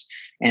partnerships,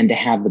 and to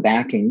have the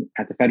backing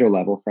at the federal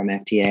level from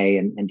FTA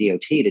and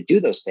DOT to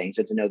do those things,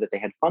 and to know that they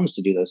had funds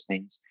to do those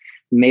things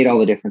made all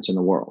the difference in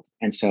the world.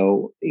 And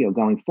so,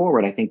 going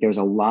forward, I think there's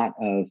a lot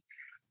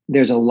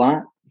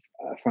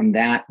from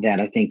that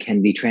I think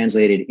can be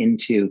translated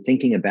into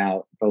thinking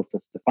about both the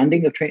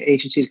funding of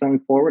agencies going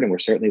forward, and we're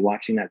certainly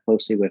watching that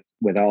closely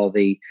with all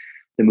the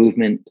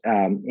movement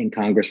in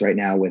Congress right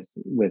now with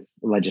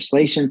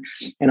legislation,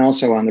 and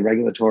also on the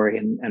regulatory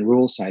and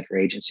rules side for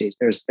agencies.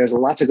 There's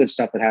lots of good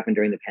stuff that happened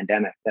during the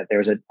pandemic that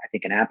there's I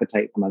think an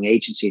appetite among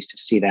agencies to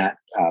see that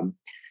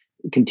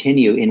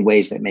continue in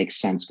ways that make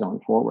sense going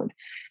forward.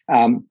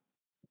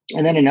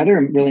 And then another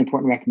really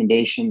important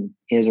recommendation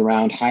is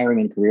around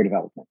hiring and career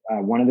development.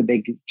 One of the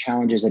big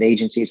challenges that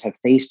agencies have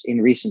faced in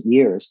recent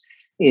years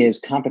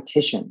is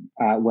competition,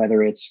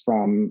 whether it's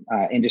from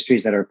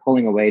industries that are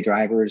pulling away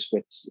drivers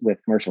with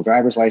commercial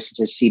driver's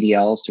licenses,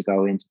 CDLs, to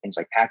go into things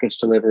like package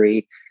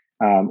delivery,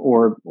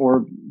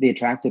 or the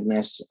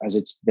attractiveness as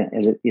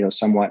it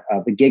somewhat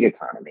of the gig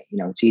economy.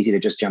 It's easy to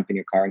just jump in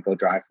your car and go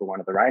drive for one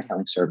of the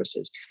ride-hailing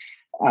services.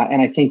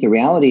 And I think the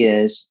reality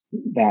is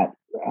that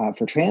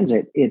for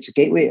transit, it's a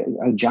gateway.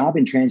 A job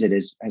in transit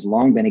has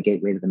long been a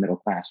gateway to the middle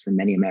class for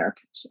many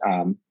Americans.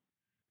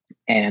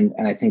 And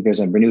I think there's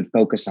a renewed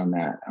focus on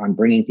that, on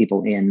bringing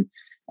people in,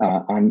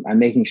 on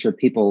making sure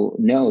people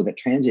know that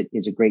transit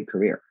is a great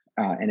career.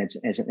 and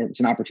it's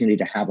an opportunity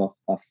to have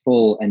a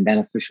full and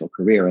beneficial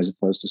career as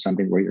opposed to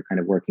something where you're kind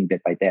of working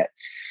bit by bit.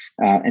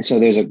 And so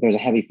there's a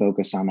heavy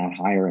focus on that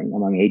hiring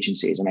among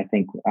agencies. And I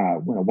think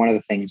one of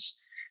the things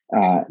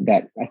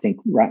that I think,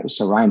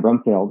 so Ryan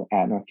Brumfield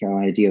at North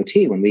Carolina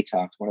DOT, when we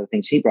talked, one of the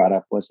things he brought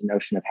up was the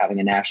notion of having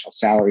a national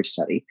salary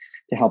study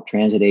to help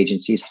transit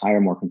agencies hire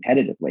more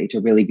competitively, to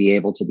really be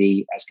able to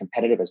be as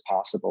competitive as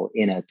possible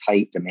in a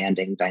tight,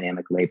 demanding,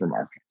 dynamic labor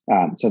market.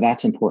 So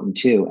that's important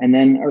too. And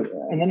then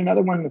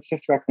another one, the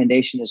fifth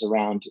recommendation is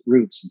around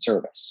routes and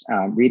service,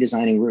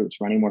 redesigning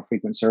routes, running more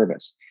frequent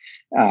service.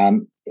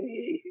 To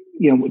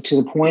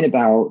the point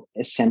about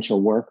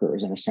essential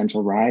workers and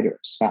essential riders,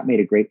 Scott made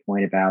a great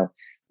point about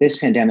this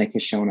pandemic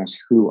has shown us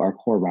who our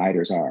core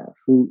riders are,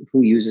 who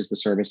uses the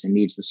service and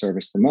needs the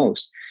service the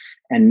most.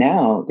 And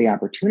now the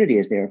opportunity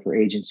is there for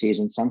agencies,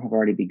 and some have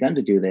already begun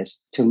to do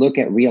this, to look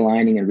at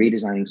realigning and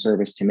redesigning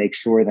service to make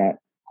sure that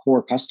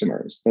core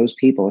customers, those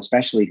people,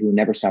 especially who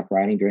never stopped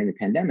riding during the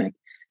pandemic,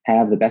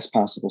 have the best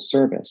possible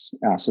service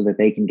so that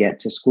they can get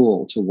to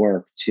school, to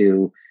work,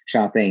 to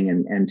shopping,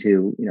 and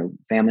to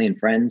family and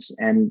friends,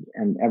 and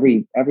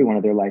every one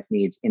of their life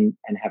needs, and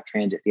have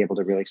transit be able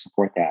to really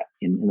support that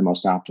in the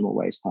most optimal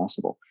ways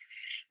possible.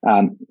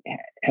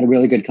 Had a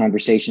really good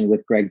conversation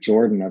with Greg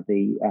Jordan of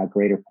the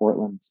Greater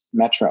Portland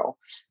Metro.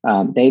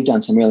 They've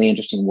done some really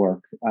interesting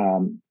work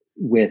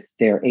with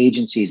their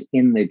agencies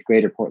in the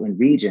Greater Portland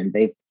region.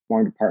 They've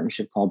formed a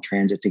partnership called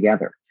Transit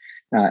Together.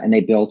 And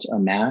they built a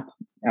map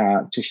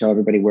to show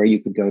everybody where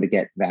you could go to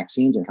get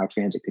vaccines and how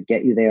transit could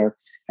get you there.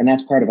 And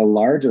that's part of a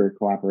larger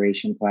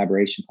collaboration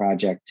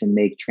project to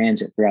make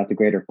transit throughout the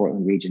Greater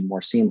Portland region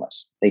more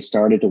seamless. They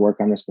started to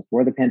work on this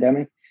before the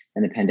pandemic,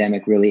 and the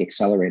pandemic really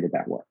accelerated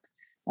that work.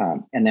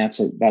 And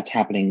that's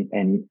happening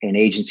in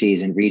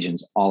agencies and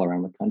regions all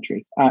around the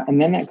country.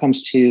 And then that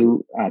comes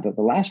to the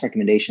last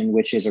recommendation,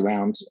 which is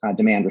around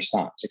demand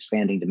response,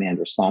 expanding demand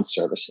response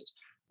services.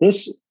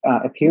 This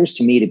appears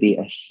to me to be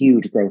a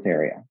huge growth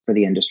area for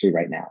the industry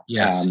right now.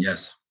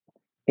 Yes.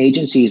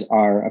 Agencies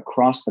are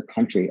across the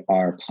country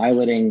are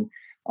piloting,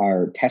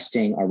 are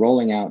testing, are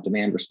rolling out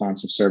demand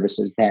responsive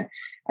services that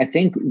I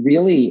think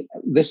really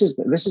this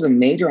is a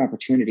major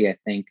opportunity, I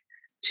think,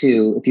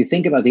 to, if you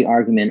think about the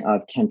argument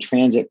of can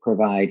transit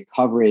provide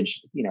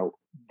coverage,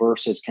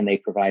 versus can they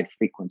provide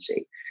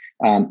frequency?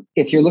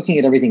 If you're looking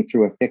at everything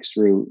through a fixed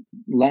route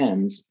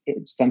lens,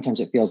 sometimes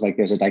it feels like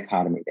there's a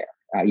dichotomy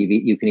there.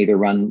 You can either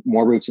run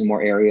more routes in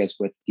more areas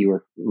with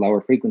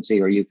lower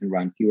frequency, or you can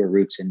run fewer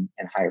routes and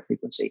higher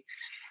frequency.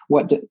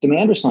 What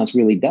demand response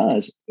really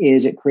does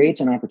is it creates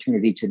an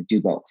opportunity to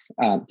do both,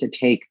 to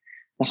take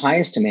the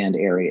highest demand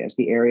areas,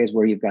 the areas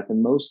where you've got the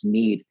most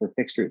need for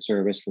fixed route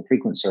service, for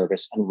frequent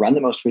service, and run the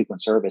most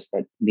frequent service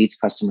that meets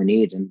customer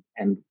needs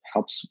and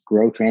helps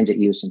grow transit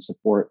use and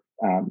support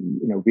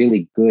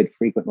really good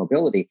frequent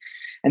mobility.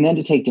 And then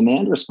to take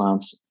demand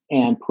response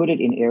and put it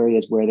in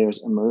areas where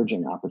there's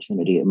emerging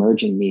opportunity,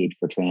 emerging need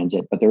for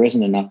transit, but there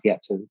isn't enough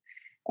yet to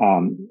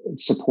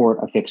support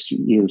a fixed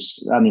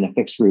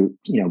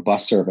route,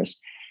 bus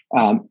service,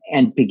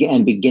 and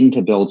begin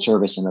to build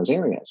service in those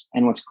areas.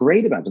 And what's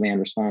great about demand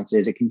response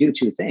is it can do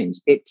two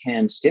things. It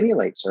can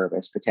stimulate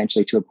service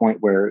potentially to a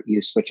point where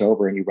you switch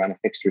over and you run a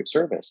fixed route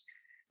service.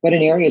 But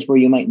in areas where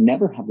you might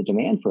never have the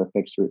demand for a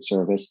fixed route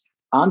service,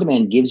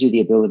 on-demand gives you the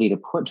ability to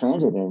put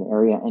transit in an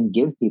area and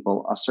give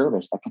people a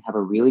service that can have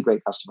a really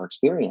great customer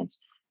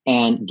experience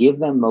and give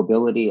them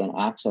mobility and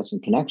access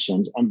and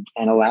connections and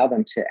allow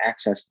them to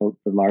access the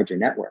larger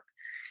network.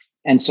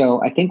 And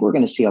so I think we're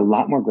going to see a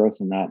lot more growth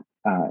in that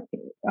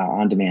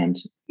on-demand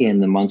in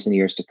the months and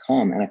years to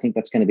come. And I think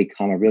that's going to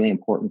become a really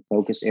important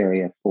focus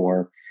area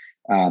for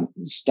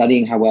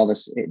studying how well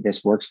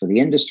this works for the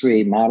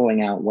industry,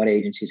 modeling out what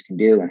agencies can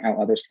do and how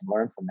others can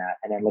learn from that,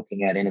 and then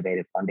looking at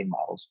innovative funding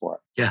models for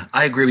it. Yeah,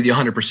 I agree with you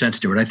 100%,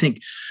 Stuart. I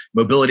think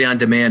mobility on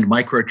demand,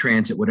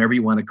 microtransit, whatever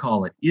you want to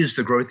call it, is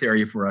the growth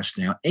area for us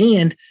now.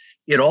 And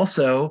it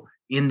also,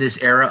 in this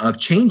era of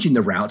changing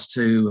the routes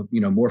to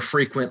more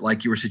frequent,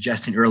 like you were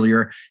suggesting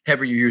earlier,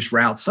 heavier use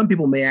routes, some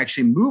people may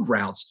actually move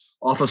routes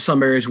off of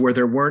some areas where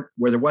there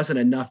wasn't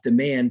enough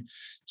demand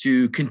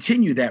to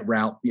continue that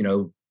route.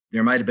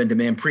 There might have been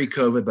demand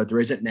pre-COVID, but there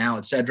isn't now,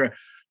 et cetera.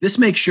 This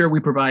makes sure we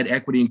provide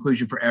equity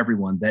inclusion for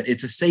everyone, that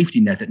it's a safety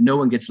net, that no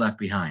one gets left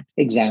behind.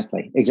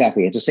 Exactly.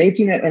 It's a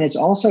safety net. And it's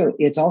also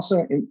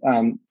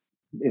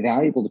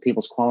valuable to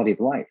people's quality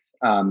of life.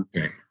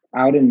 Okay.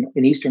 Out in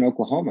Eastern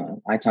Oklahoma,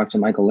 I talked to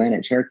Michael Lynn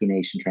at Cherokee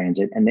Nation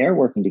Transit, and they're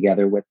working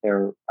together with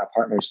their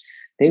partners.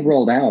 They've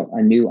rolled out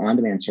a new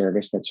on-demand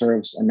service that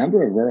serves a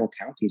number of rural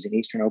counties in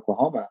Eastern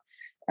Oklahoma.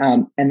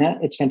 And that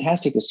it's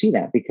fantastic to see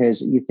that,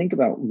 because you think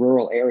about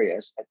rural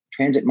areas,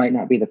 transit might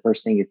not be the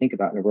first thing you think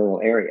about in a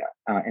rural area.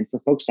 And for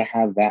folks to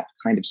have that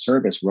kind of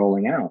service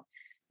rolling out,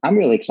 I'm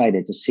really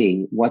excited to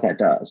see what that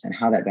does and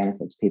how that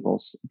benefits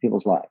people's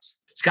lives.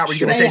 Scott, were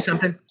you going to say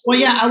something? Well,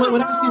 yeah,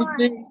 what I was going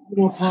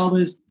to say, Paul,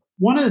 is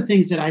one of the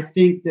things that I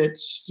think that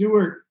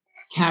Stuart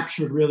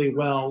captured really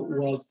well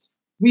was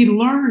we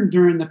learned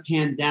during the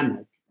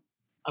pandemic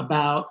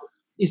about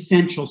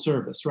essential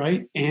service,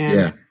 right?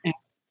 And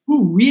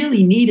who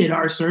really needed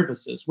our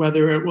services,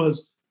 whether it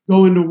was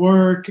going to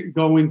work,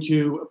 going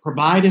to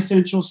provide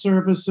essential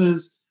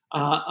services,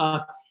 and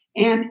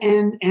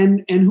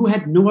who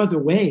had no other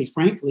way,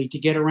 frankly, to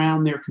get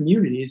around their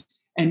communities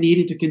and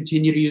needed to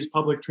continue to use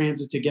public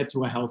transit to get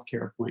to a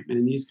healthcare appointment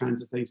and these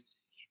kinds of things.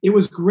 It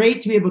was great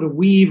to be able to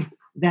weave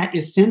that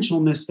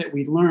essentialness that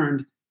we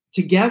learned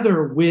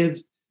together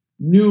with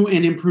new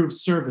and improved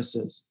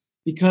services,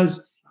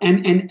 because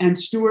and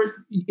Stuart,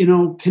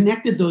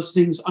 connected those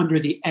things under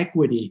the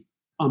equity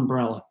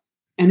umbrella.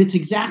 And it's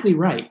exactly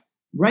right.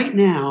 Right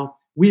now,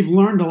 we've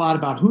learned a lot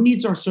about who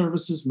needs our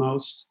services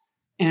most,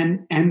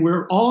 and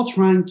we're all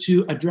trying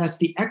to address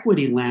the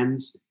equity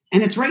lens,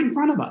 and it's right in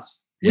front of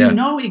us. We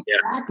know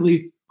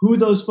exactly who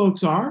those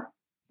folks are.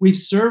 We've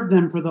served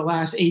them for the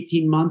last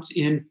 18 months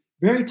in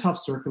very tough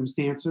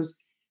circumstances.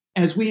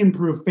 As we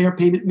improve fare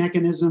payment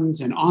mechanisms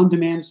and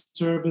on-demand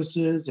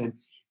services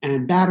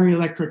and battery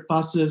electric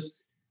buses,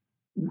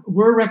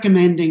 we're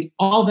recommending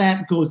all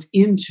that goes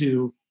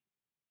into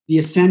the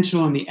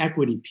essential and the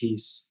equity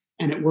piece.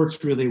 And it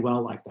works really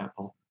well like that,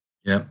 Paul.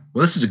 Yeah.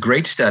 Well, this is a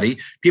great study.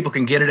 People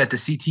can get it at the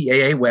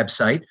CTAA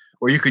website,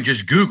 or you could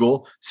just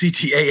Google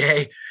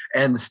CTAA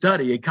and the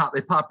study. It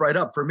pop right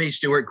up for me,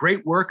 Stuart.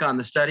 Great work on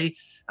the study.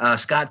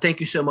 Scott, thank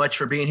you so much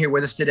for being here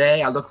with us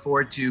today. I look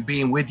forward to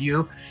being with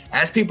you.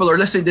 As people are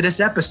listening to this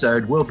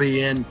episode, we'll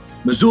be in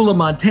Missoula,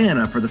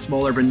 Montana for the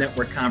Small Urban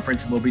Network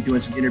Conference, and we'll be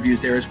doing some interviews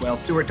there as well.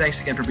 Stuart,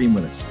 thanks again for being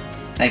with us.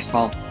 Thanks,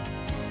 Paul.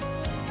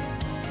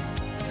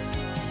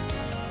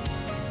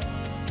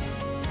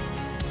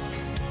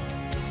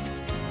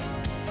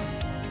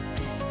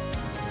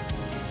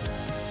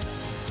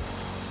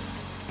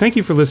 Thank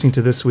you for listening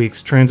to this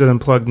week's Transit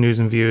Unplugged News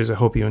and Views. I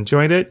hope you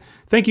enjoyed it.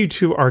 Thank you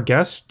to our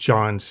guests,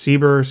 John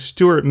Seber,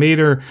 Stuart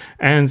Mader,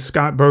 and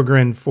Scott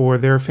Berggren for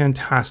their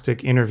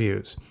fantastic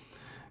interviews.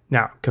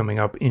 Now, coming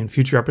up in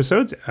future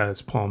episodes,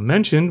 as Paul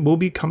mentioned, we'll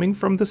be coming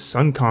from the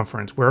Sun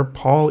Conference, where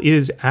Paul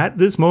is at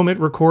this moment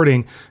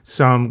recording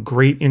some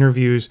great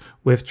interviews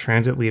with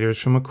transit leaders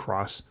from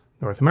across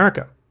North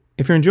America.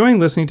 If you're enjoying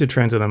listening to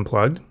Transit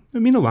Unplugged, it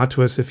would mean a lot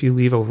to us if you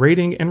leave a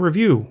rating and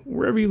review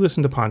wherever you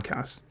listen to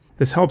podcasts.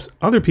 This helps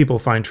other people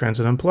find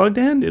Transit Unplugged,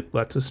 and it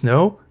lets us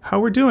know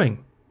how we're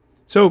doing.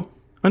 So,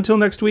 until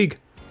next week,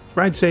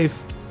 ride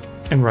safe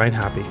and ride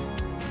happy.